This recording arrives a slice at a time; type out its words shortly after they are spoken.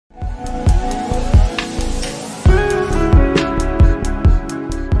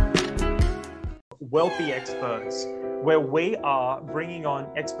Wealthy Experts, where we are bringing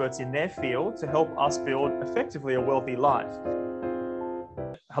on experts in their field to help us build effectively a wealthy life.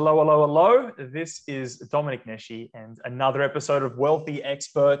 Hello, hello, hello. This is Dominic Neshi and another episode of Wealthy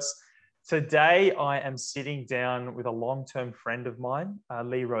Experts. Today, I am sitting down with a long-term friend of mine,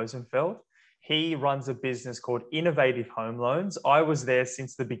 Lee Rosenfeld. He runs a business called Innovative Home Loans. I was there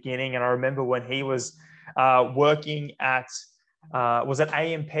since the beginning, and I remember when he was working at, was it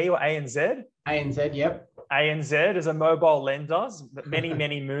AMP or ANZ? ANZ, yep. ANZ as a mobile lender many,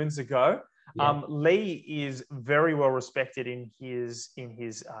 many moons ago. Yep. Lee is very well respected in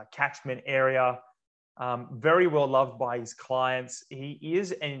his catchment area, very well loved by his clients. He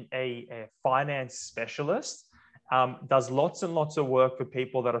is a finance specialist. Does lots and lots of work for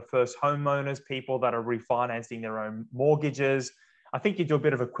people that are first homeowners, people that are refinancing their own mortgages. I think you do a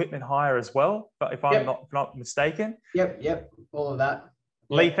bit of equipment hire as well, but if I'm not mistaken. Yep, all of that.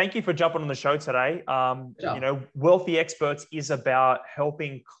 Lee, thank you for jumping on the show today. Sure. Wealthy Experts is about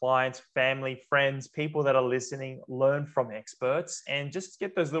helping clients, family, friends, people that are listening, learn from experts and just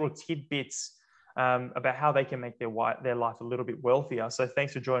get those little tidbits about how they can make their life a little bit wealthier. So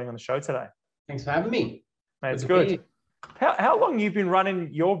thanks for joining on the show today. Thanks for having me. Mate, it's good. How long you've been running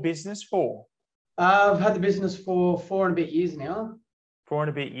your business for? I've had the business for 4 and a bit years now. 4 and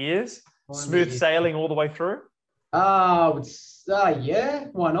a bit years? Smooth sailing all the way through? Yeah,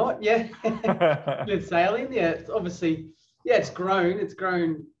 why not? Yeah. Smooth sailing. Yeah, it's obviously, it's grown. It's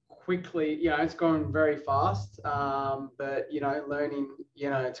grown quickly. It's grown very fast. But, learning,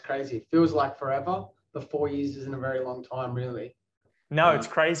 it's crazy. It feels like forever, but 4 years isn't a very long time, really. No, it's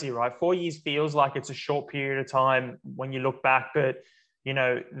crazy, right? 4 years feels like it's a short period of time when you look back, but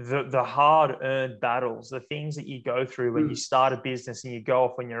the hard-earned battles, the things that you go through when you start a business and you go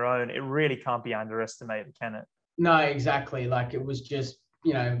off on your own, it really can't be underestimated, can it? No, exactly. Like it was just,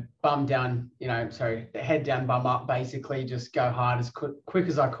 bum down, head down, bum up, basically just go hard as quick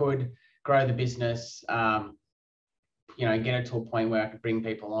as I could, grow the business, get it to a point where I could bring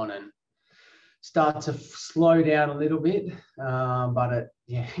people on and start to slow down a little bit. But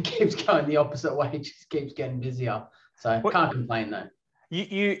it keeps going the opposite way. It just keeps getting busier. So can't complain though.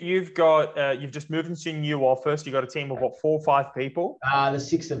 You've just moved into a new office. You've got a team of 4 or 5 people? There's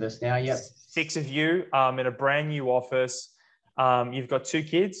 6 of us now. Yep. 6 of you in a brand new office. You've got 2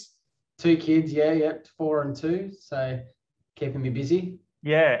 kids? 2 kids, yeah, 4 and 2. So keeping me busy.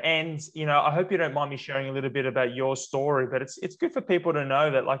 Yeah, and I hope you don't mind me sharing a little bit about your story, but it's good for people to know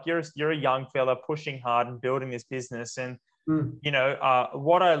that like you're a young fella pushing hard and building this business. And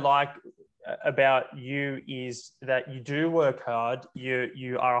what I like about you is that you do work hard.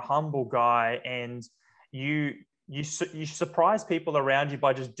 You are a humble guy, and you surprise people around you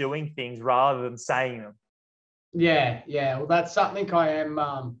by just doing things rather than saying them. Yeah. Well, that's something I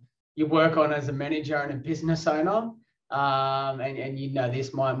am. You work on as a manager and a business owner. And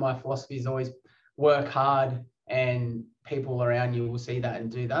this, my philosophy is always work hard, and people around you will see that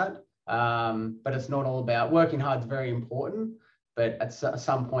and do that. But it's not all about working hard. Is very important, but at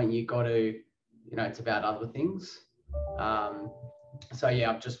some point you got to, it's about other things.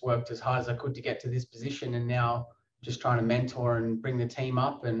 I've just worked as hard as I could to get to this position, and now just trying to mentor and bring the team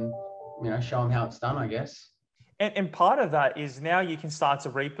up and, show them how it's done, I guess. And part of that is now you can start to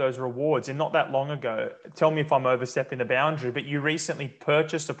reap those rewards. And not that long ago, tell me if I'm overstepping the boundary, but you recently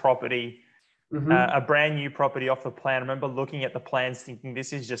purchased a property, a brand new property off the plan. I remember looking at the plans thinking,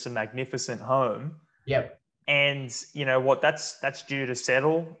 this is just a magnificent home. Yep. And you know what, that's due to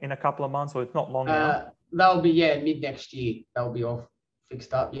settle in a couple of months, or it's not long now. That'll be, mid next year. That'll be all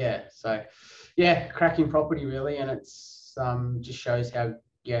fixed up. Yeah. So, cracking property really. And it's just shows how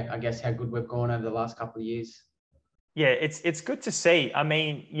good we've gone over the last couple of years. Yeah, it's good to see. I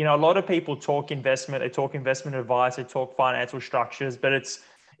mean, a lot of people talk investment, they talk investment advice, they talk financial structures, but it's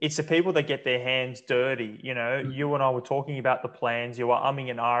the people that get their hands dirty. You and I were talking about the plans, you were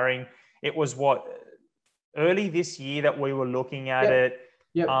umming and ahhing. It was early this year that we were looking at it.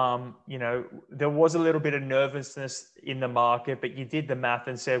 Yep. There was a little bit of nervousness in the market, but you did the math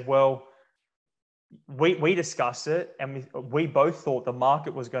and said, well, we discussed it, and we both thought the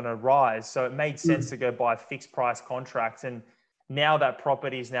market was going to rise. So it made sense to go buy a fixed price contract. And now that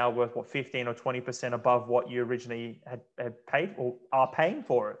property is now worth 15 or 20% above what you originally had paid or are paying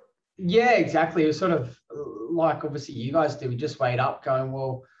for it. Yeah, exactly. It was sort of like obviously you guys do. We just weighed up going,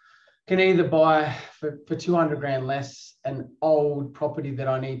 well, can either buy for 200 grand less an old property that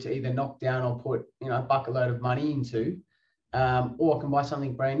I need to either knock down or put, a bucket load of money into, or I can buy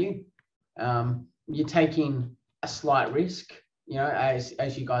something brand new. You're taking a slight risk,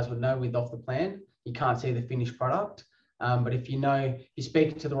 as you guys would know with off the plan, you can't see the finished product. But if you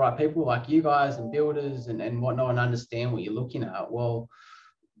speak to the right people like you guys and builders and whatnot and understand what you're looking at, well,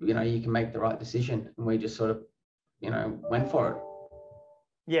 you can make the right decision. And we just sort of, went for it.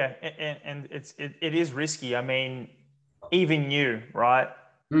 Yeah, and it is risky. I mean, even you, right?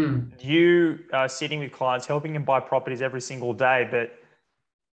 You are sitting with clients, helping them buy properties every single day, but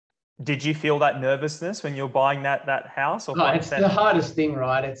did you feel that nervousness when you're buying that house? Or it's the hardest thing,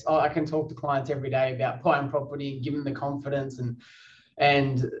 right? I can talk to clients every day about buying property and give them the confidence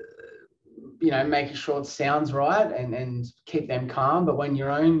and making sure it sounds right and keep them calm. But when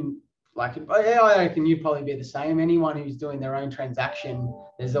your own, I reckon you'd probably be the same. Anyone who's doing their own transaction,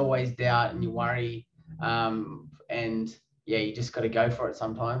 there's always doubt and you worry. And yeah, you just got to go for it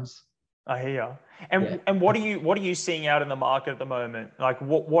sometimes. I hear. And what are you seeing out in the market at the moment? Like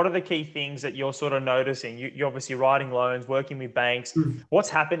what are the key things that you're sort of noticing? You're obviously writing loans, working with banks. What's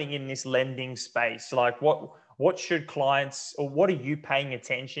happening in this lending space? Like what should clients, or what are you paying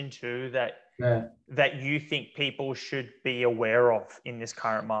attention to that you think people should be aware of in this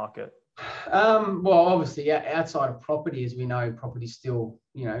current market? Well, obviously outside of property, as we know, property's still,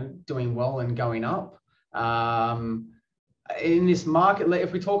 doing well and going up. In this market,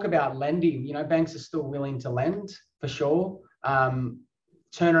 if we talk about lending, banks are still willing to lend for sure.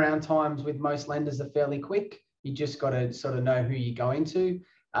 Turnaround times with most lenders are fairly quick. You just got to sort of know who you're going to.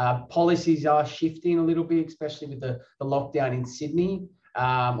 Policies are shifting a little bit, especially with the lockdown in Sydney.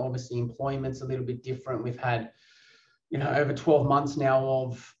 Obviously, employment's a little bit different. We've had, over 12 months now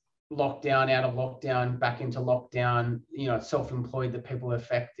of lockdown, out of lockdown, back into lockdown, self-employed, the people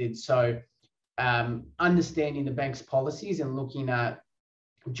affected. So understanding the bank's policies and looking at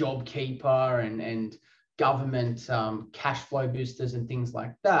JobKeeper and government cash flow boosters and things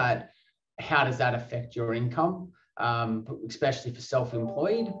like that, how does that affect your income, especially for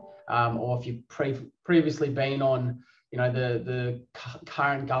self-employed, or if you've previously been on, the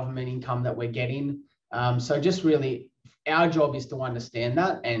current government income that we're getting. So just really, our job is to understand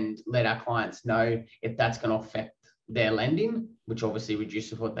that and let our clients know if that's going to affect their lending, which obviously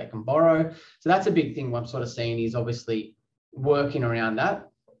reduces what they can borrow. So that's a big thing I'm sort of seeing is obviously working around that.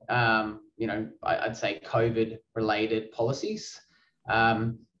 I'd say COVID related policies.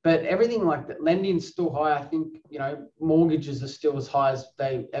 But everything like that, lending's still high. I think, mortgages are still as high as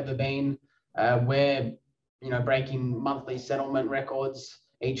they've ever been. We're, breaking monthly settlement records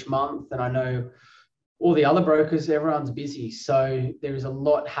each month. And I know all the other brokers, everyone's busy. So there is a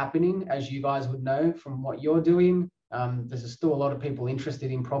lot happening, as you guys would know from what you're doing. There's still a lot of people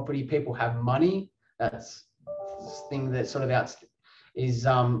interested in property. People have money. That's this thing that sort of is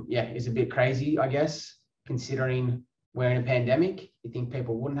a bit crazy, I guess, considering we're in a pandemic. You think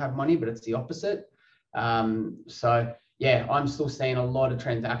people wouldn't have money, but it's the opposite. So yeah, I'm still seeing a lot of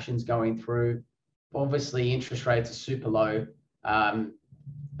transactions going through. Obviously, interest rates are super low.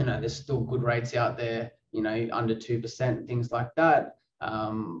 There's still good rates out there, under 2%, things like that,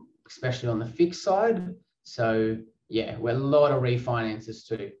 especially on the fixed side. So yeah, we're a lot of refinances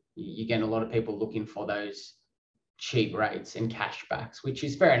too. You're getting a lot of people looking for those cheap rates and cashbacks, which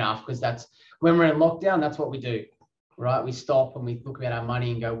is fair enough because that's when we're in lockdown, that's what we do, right? We stop and we look at our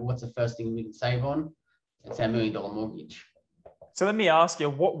money and go, well, what's the first thing we can save on? It's our $1 million mortgage. So let me ask you,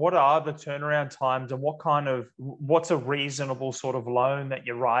 what are the turnaround times and what's a reasonable sort of loan that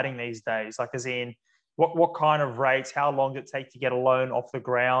you're writing these days? Like as in, what kind of rates, how long does it take to get a loan off the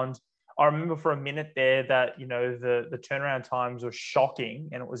ground? I remember for a minute there that, the turnaround times were shocking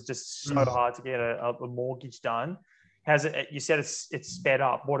and it was just so hard to get a mortgage done. You said it's sped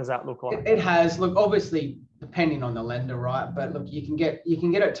up. What does that look like? It has. Look, obviously, depending on the lender, right? But look, you can get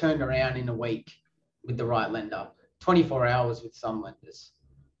it turned around in a week with the right lender. 24 hours with some lenders.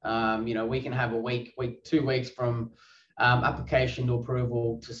 We can have a week, 2 weeks from application to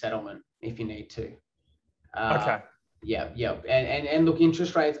approval to settlement if you need to. Okay. Yeah. And look,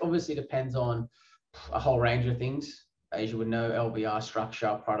 interest rates obviously depends on a whole range of things, as you would know, LVR,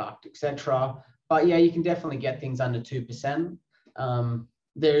 structure, product, etc. But yeah, you can definitely get things under 2%.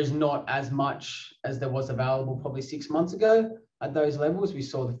 There's not as much as there was available probably 6 months ago at those levels. We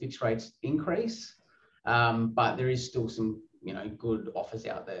saw the fixed rates increase. But there is still some, good offers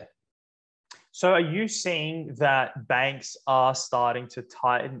out there. So are you seeing that banks are starting to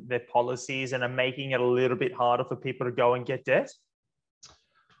tighten their policies and are making it a little bit harder for people to go and get debt?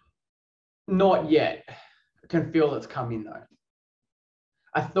 Not yet. I can feel it's coming though.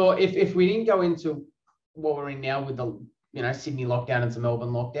 I thought if we didn't go into what we're in now with the, Sydney lockdown and the Melbourne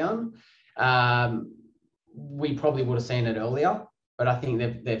lockdown, we probably would have seen it earlier, but I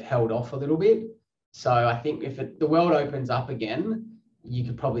think they've held off a little bit. So I think if the world opens up again, you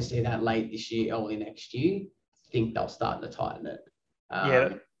could probably see that late this year, early next year. think they'll start to tighten it.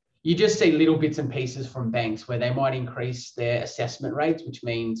 Yeah. You just see little bits and pieces from banks where they might increase their assessment rates, which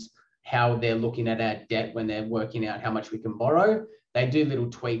means how they're looking at our debt when they're working out how much we can borrow. They do little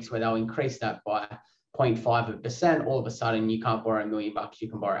tweaks where they'll increase that by 0.5%. All of a sudden, you can't borrow $1 million, you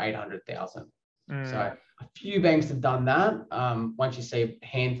can borrow 800,000. So a few banks have done that. Once you see a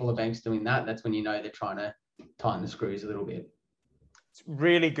handful of banks doing that, that's when you know they're trying to tighten the screws a little bit. It's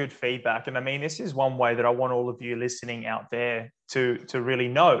really good feedback. And I mean, this is one way that I want all of you listening out there to really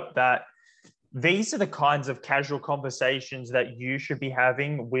note that these are the kinds of casual conversations that you should be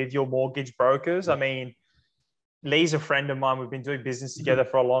having with your mortgage brokers. I mean, Lee's a friend of mine. We've been doing business together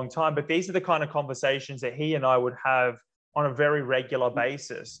for a long time, but these are the kind of conversations that he and I would have on a very regular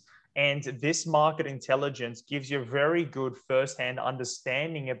basis. And this market intelligence gives you a very good firsthand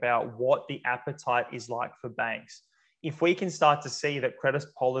understanding about what the appetite is like for banks. If we can start to see that credit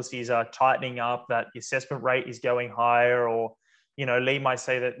policies are tightening up, that the assessment rate is going higher, or, you know, Lee might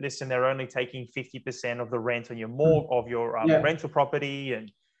say that, listen, they're only taking 50% of the rent on your rental property, and,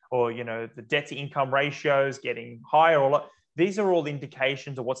 or, you know, the debt to income ratios getting higher. These are all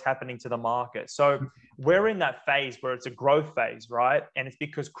indications of what's happening to the market. So we're in that phase where it's a growth phase, right? And it's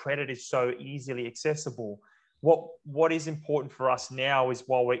because credit is so easily accessible. What is important for us now is,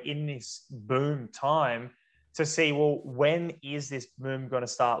 while we're in this boom time, to see, well, when is this boom going to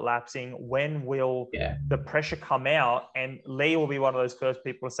start lapsing? When will the pressure come out? And Lee will be one of those first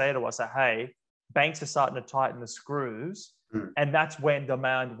people to say to us that, hey, banks are starting to tighten the screws. And that's when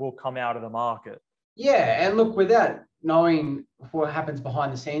demand will come out of the market. Yeah. And look, without knowing what happens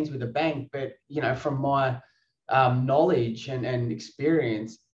behind the scenes with a bank, but, you know, from my knowledge and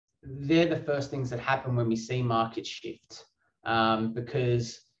experience, they're the first things that happen when we see market shift.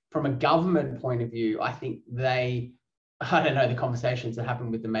 Because from a government point of view, I think I don't know the conversations that happen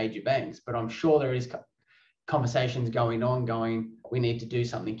with the major banks, but I'm sure there is conversations going on we need to do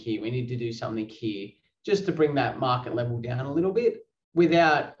something here. We need to do something here, just to bring that market level down a little bit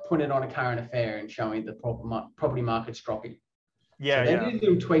without putting it on a current affair and showing the property market's dropping. So they do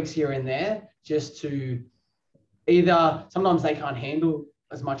little tweaks here and there just to either, sometimes they can't handle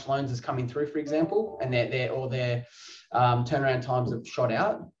as much loans as coming through, for example, and their turnaround times have shot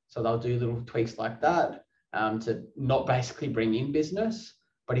out. So they'll do little tweaks like that to not basically bring in business.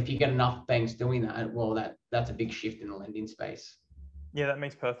 But if you get enough banks doing that, well, that's a big shift in the lending space. Yeah, that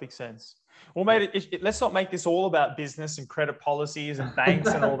makes perfect sense. Well, mate, let's not make this all about business and credit policies and banks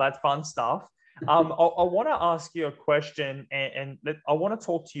and all that fun stuff. I want to ask you a question, and I want to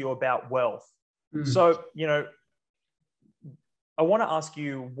talk to you about wealth. So, you know, I want to ask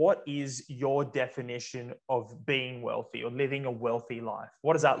you, what is your definition of being wealthy or living a wealthy life?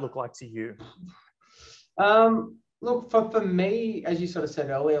 What does that look like to you? Look, for me, as you sort of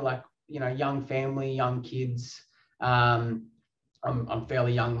said earlier, like, you know, young family, young kids, I'm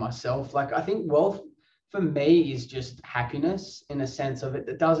fairly young myself. Like, I think wealth for me is just happiness, in a sense of it.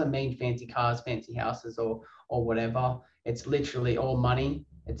 It doesn't mean fancy cars, fancy houses, or whatever. It's literally all money.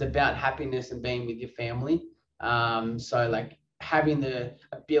 It's about happiness and being with your family. So like having the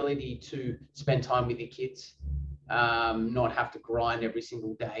ability to spend time with your kids, not have to grind every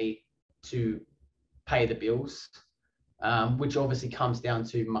single day to pay the bills, which obviously comes down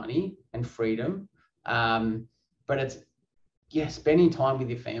to money and freedom. But it's, spending time with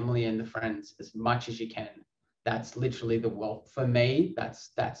your family and the friends as much as you can. That's literally the wealth. For me, that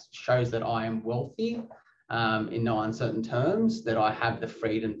shows that I am wealthy, in no uncertain terms, that I have the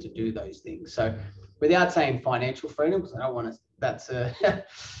freedom to do those things. So without saying financial freedom, because I don't want to, that's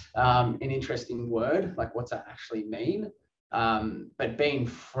an interesting word, like what's that actually mean? But being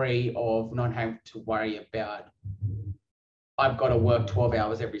free of not having to worry about, I've got to work 12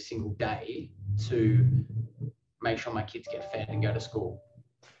 hours every single day to make sure my kids get fed and go to school.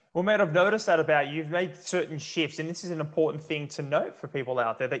 Well, mate, I've noticed that about you. You've made certain shifts, and this is an important thing to note for people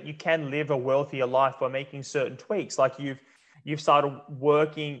out there, that you can live a wealthier life by making certain tweaks. Like you've started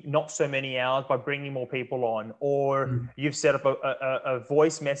working not so many hours by bringing more people on, or you've set up a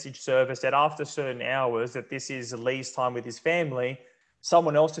voice message service that after certain hours, that this is Lee's time with his family,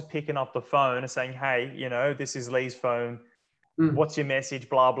 someone else is picking up the phone and saying, hey, you know, this is Lee's phone. What's your message?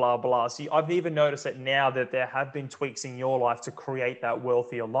 Blah, blah, blah. So I've even noticed that now that there have been tweaks in your life to create that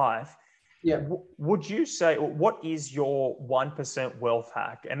wealthier life. Yeah. Would you say, what is your 1% wealth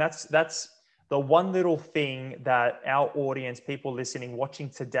hack? And that's the one little thing that our audience, people listening, watching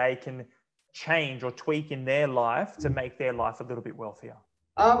today, can change or tweak in their life to make their life a little bit wealthier.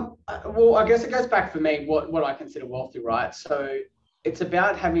 Well, I guess it goes back for me, what I consider wealthy, right? So it's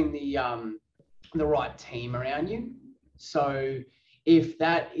about having the right team around you. So if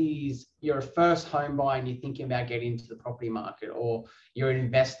that is you're a first home buyer and you're thinking about getting into the property market, or you're an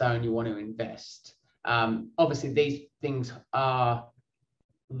investor and you want to invest, obviously these things are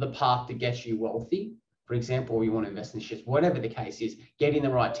the path that gets you wealthy. For example, you want to invest in shares, whatever the case is, getting the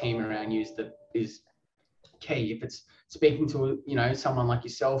right team around you is key. If it's speaking to, someone like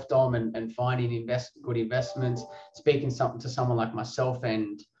yourself, Dom, and finding good investments, speaking to someone like myself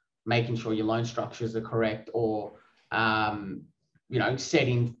and making sure your loan structures are correct, or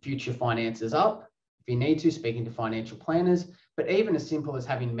setting future finances up if you need to, speaking to financial planners, but even as simple as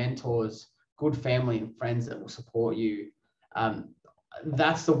having mentors, good family and friends that will support you.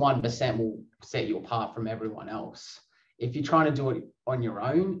 That's the 1% will set you apart from everyone else. If you're trying to do it on your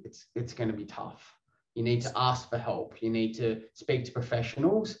own, it's going to be tough. You need to ask for help. You need to speak to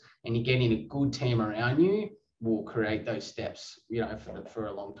professionals, and you're getting a good team around you will create those steps, for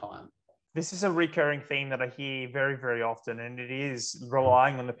a long time. This is a recurring theme that I hear very, very often, and it is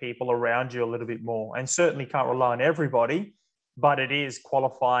relying on the people around you a little bit more. And certainly can't rely on everybody, but it is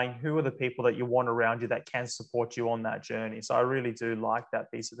qualifying who are the people that you want around you that can support you on that journey. So I really do like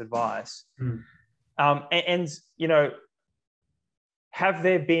that piece of advice. Have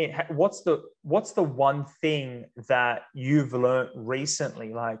there been, what's the one thing that you've learned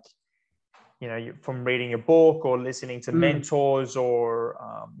recently, like, from reading a book or listening to mentors or,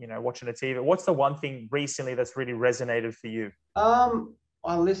 watching a TV? What's the one thing recently that's really resonated for you?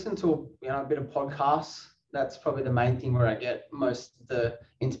 I listen to, a bit of podcasts. That's probably the main thing where I get most of the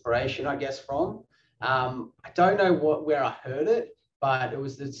inspiration, I guess, from. I don't know where I heard it, but it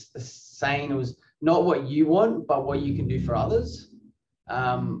was the saying, it was not what you want, but what you can do for others.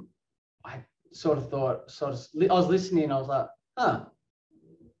 I sort of thought, I was listening, I was like,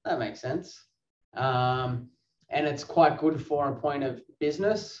 that makes sense. And it's quite good for a point of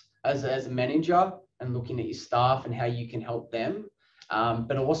business as a manager and looking at your staff and how you can help them,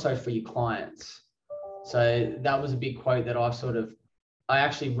 but also for your clients. So that was a big quote that I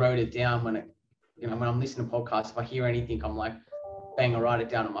actually wrote it down when I'm listening to podcasts. If I hear anything, I'm like, bang, I write it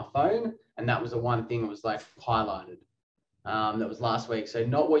down on my phone. And that was the one thing that was like highlighted. That was last week. So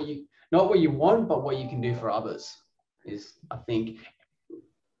not what you want, but what you can do for others is, I think,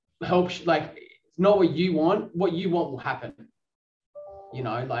 helps. Like, it's not what you want will happen.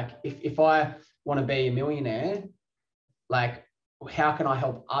 Like if I want to be a millionaire, like, how can I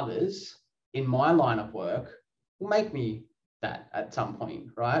help others in my line of work will make me that at some point,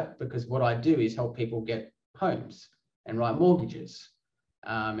 right? Because what I do is help people get homes and write mortgages.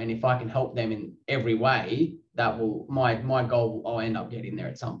 And if I can help them in every way, that will, my goal, I'll end up getting there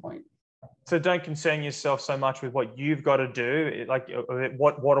at some point. So don't concern yourself so much with what you've got to do. Like,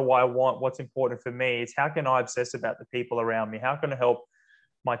 what do I want? What's important for me? It's how can I obsess about the people around me? How can I help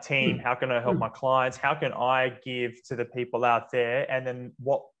my team? How can I help my clients? How can I give to the people out there? And then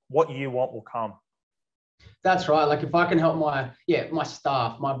what you want will come. That's right. Like, if I can help my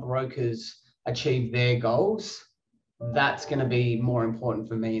staff, my brokers achieve their goals, that's going to be more important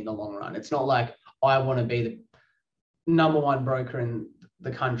for me in the long run. It's not like I want to be the number one broker in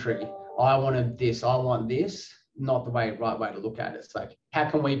the country. I want this. Not the right way to look at it. It's like, how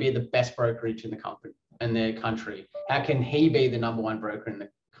can we be the best brokerage in the country? How can he be the number one broker in the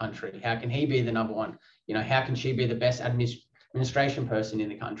country? How can he be the number one? How can she be the best administration person in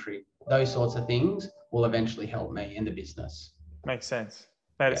the country? Those sorts of things will eventually help me in the business. Makes sense.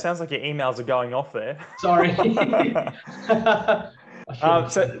 Mate, it sounds like your emails are going off there. Sorry. Sorry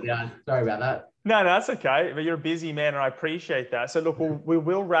about that. No, that's okay. But you're a busy man, and I appreciate that. So look, we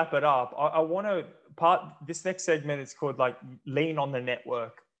will wrap it up. I want to this next segment is called like Lean on the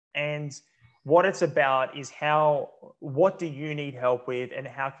Network. And what it's about is what do you need help with and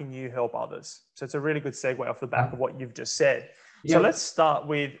how can you help others? So it's a really good segue off the back of what you've just said. Yep. So let's start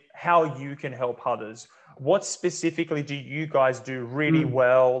with how you can help others. What specifically do you guys do really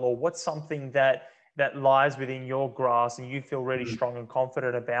well, or what's something that lies within your grasp and you feel really strong and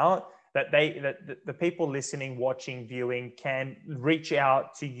confident about that the people listening, watching, viewing can reach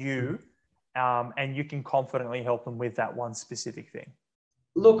out to you and you can confidently help them with that one specific thing?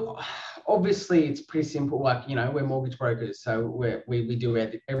 Look, obviously it's pretty simple. Like, we're mortgage brokers, so we do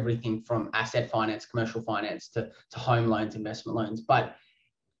everything from asset finance, commercial finance to home loans, investment loans. But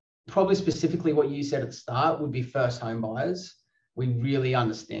probably specifically what you said at the start would be first home buyers. We really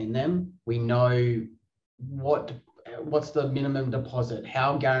understand them. We know what's the minimum deposit,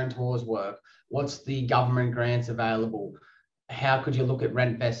 how guarantors work, what's the government grants available, how could you look at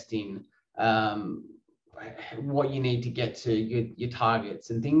rent vesting, what you need to get to your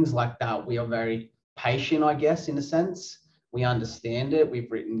targets and things like that. We are very patient, I guess, in a sense. We understand it.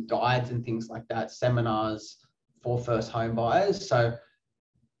 We've written guides and things like that, seminars for first home buyers. So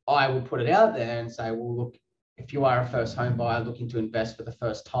I will put it out there and say, well, look, if you are a first home buyer looking to invest for the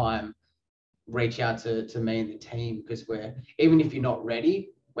first time, reach out to me and the team, because even if you're not ready,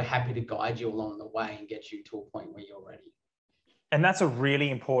 we're happy to guide you along the way and get you to a point where you're ready. And that's a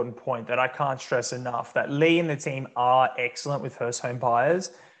really important point that I can't stress enough, that Lee and the team are excellent with first home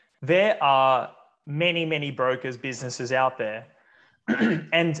buyers. There are many, many brokers, businesses out there,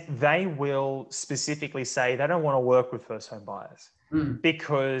 and they will specifically say they don't want to work with first home buyers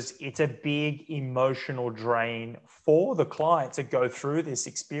because it's a big emotional drain for the client to go through this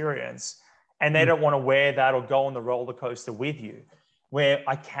experience, and they don't want to wear that or go on the roller coaster with you. Where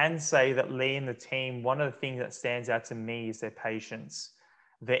I can say that Lee and the team, one of the things that stands out to me is their patience,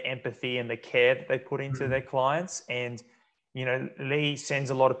 their empathy, and the care that they put into their clients. And you know, Lee sends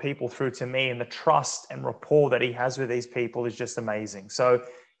a lot of people through to me, and the trust and rapport that he has with these people is just amazing. So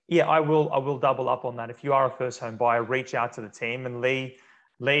yeah, I will double up on that. If you are a first home buyer, reach out to the team, and Lee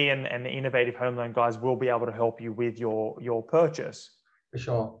and the Innovative Home Loan guys will be able to help you with your purchase. For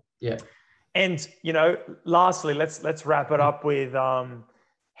sure. Yeah. And you know, lastly, let's wrap it up with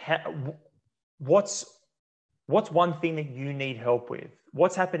what's one thing that you need help with?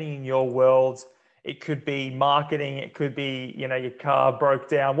 What's happening in your world? It could be marketing. It could be, you know, your car broke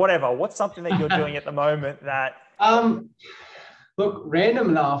down, whatever. What's something that you're doing at the moment that... Look, random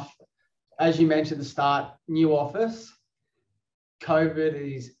enough, as you mentioned at the start, new office. COVID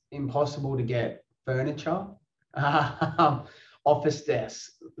is impossible to get furniture, office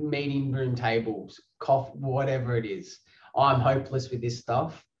desks, meeting room tables, coffee, whatever it is. I'm hopeless with this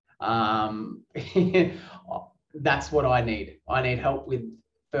stuff. That's what I need. I need help with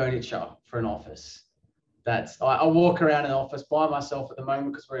furniture for an office. I walk around an office by myself at the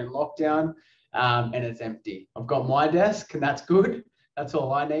moment because we're in lockdown, and it's empty. I've got my desk, and that's good. That's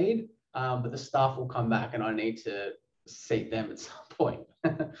all I need. But the staff will come back, and I need to seat them at some point.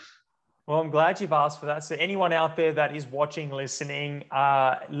 Well, I'm glad you've asked for that. So anyone out there that is watching, listening,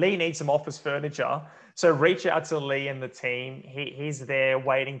 Lee needs some office furniture. So reach out to Lee and the team. He's there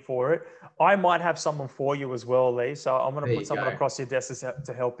waiting for it. I might have someone for you as well, Lee. So I'm going to put someone across your desk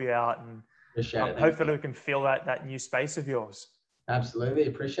to help you out. And hopefully we can fill that new space of yours. Absolutely.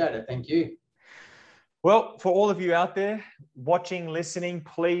 Appreciate it. Thank you. Well, for all of you out there watching, listening,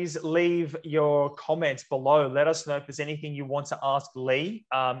 please leave your comments below. Let us know if there's anything you want to ask Lee.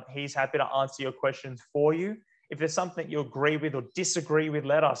 He's happy to answer your questions for you. If there's something you agree with or disagree with,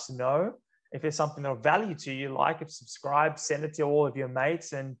 let us know. If there's something of value to you, like it, subscribe, send it to all of your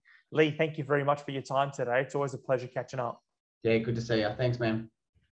mates. And Lee, thank you very much for your time today. It's always a pleasure catching up. Yeah, good to see you. Thanks, man.